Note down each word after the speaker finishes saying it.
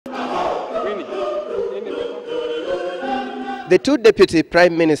The two deputy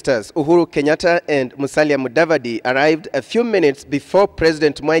prime ministers, Uhuru Kenyatta and Musalia Mudavadi, arrived a few minutes before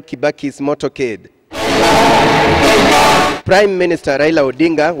President Mwai Kibaki's motorcade. Prime Minister Raila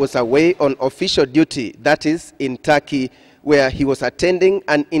Odinga was away on official duty, that is, in Turkey, where he was attending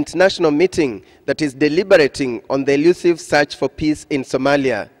an international meeting that is deliberating on the elusive search for peace in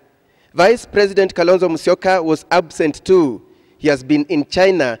Somalia. Vice President Kalonzo Musyoka was absent too. He has been in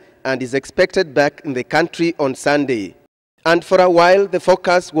China and is expected back in the country on Sunday. And for a while, the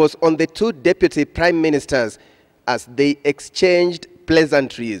focus was on the two deputy prime ministers as they exchanged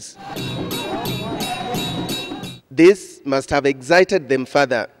pleasantries. This must have excited them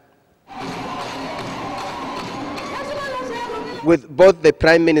further. With both the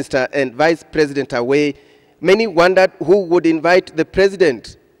prime minister and vice president away, many wondered who would invite the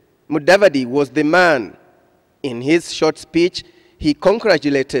president. Mudavadi was the man. In his short speech, he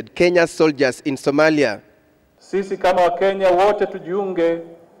congratulated Kenya's soldiers in Somalia. Sisi kama Wakenya wote tujiunge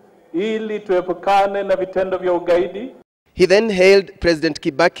ili tuepukane na vitendo vya ugaidi. He then hailed President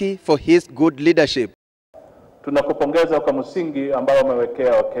Kibaki for his good leadership. Tunakupongeza kwa msingi ambao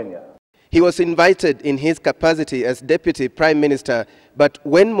umewekea Wakenya. He was invited in his capacity as Deputy Prime Minister, but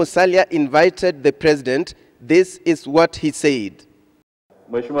when Musalia invited the President, this is what he said.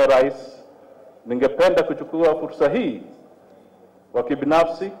 Mheshimiwa Rais, ningependa kuchukua fursa hii wa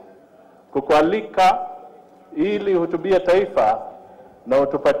kibinafsi kukualika ili hutubie taifa na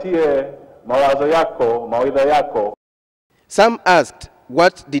utupatie mawazo yako, mawaidha yako. Some asked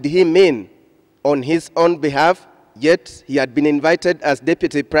what did he mean on his own behalf, yet he had been invited as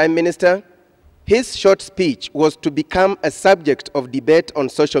Deputy Prime Minister. His short speech was to become a subject of debate on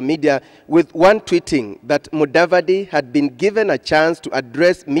social media, with one tweeting that Mudavadi had been given a chance to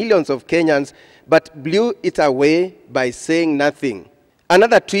address millions of Kenyans but blew it away by saying nothing.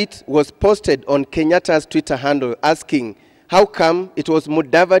 Another tweet was posted on Kenyatta's Twitter handle asking, how come it was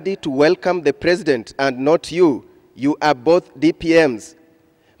Mudavadi to welcome the president and not you? You are both DPMs.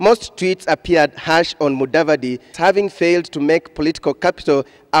 Most tweets appeared harsh on Mudavadi, having failed to make political capital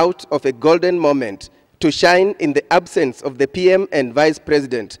out of a golden moment to shine in the absence of the PM and Vice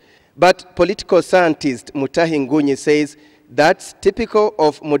President. But political scientist Mutahi Ngunyi says that's typical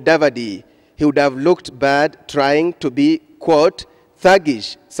of Mudavadi. He would have looked bad trying to be, quote,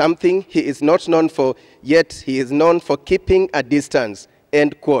 thuggish, something he is not known for, yet he is known for keeping a distance,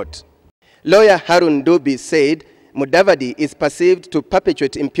 end quote. Lawyer Harun Dubi said Mudavadi is perceived to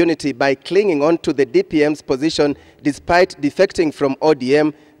perpetuate impunity by clinging on to the DPM's position despite defecting from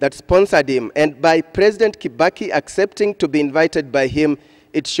ODM that sponsored him, and by President Kibaki accepting to be invited by him,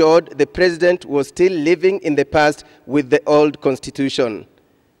 it showed the president was still living in the past with the old constitution.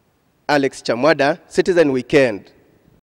 Alex Chamwada, Citizen Weekend.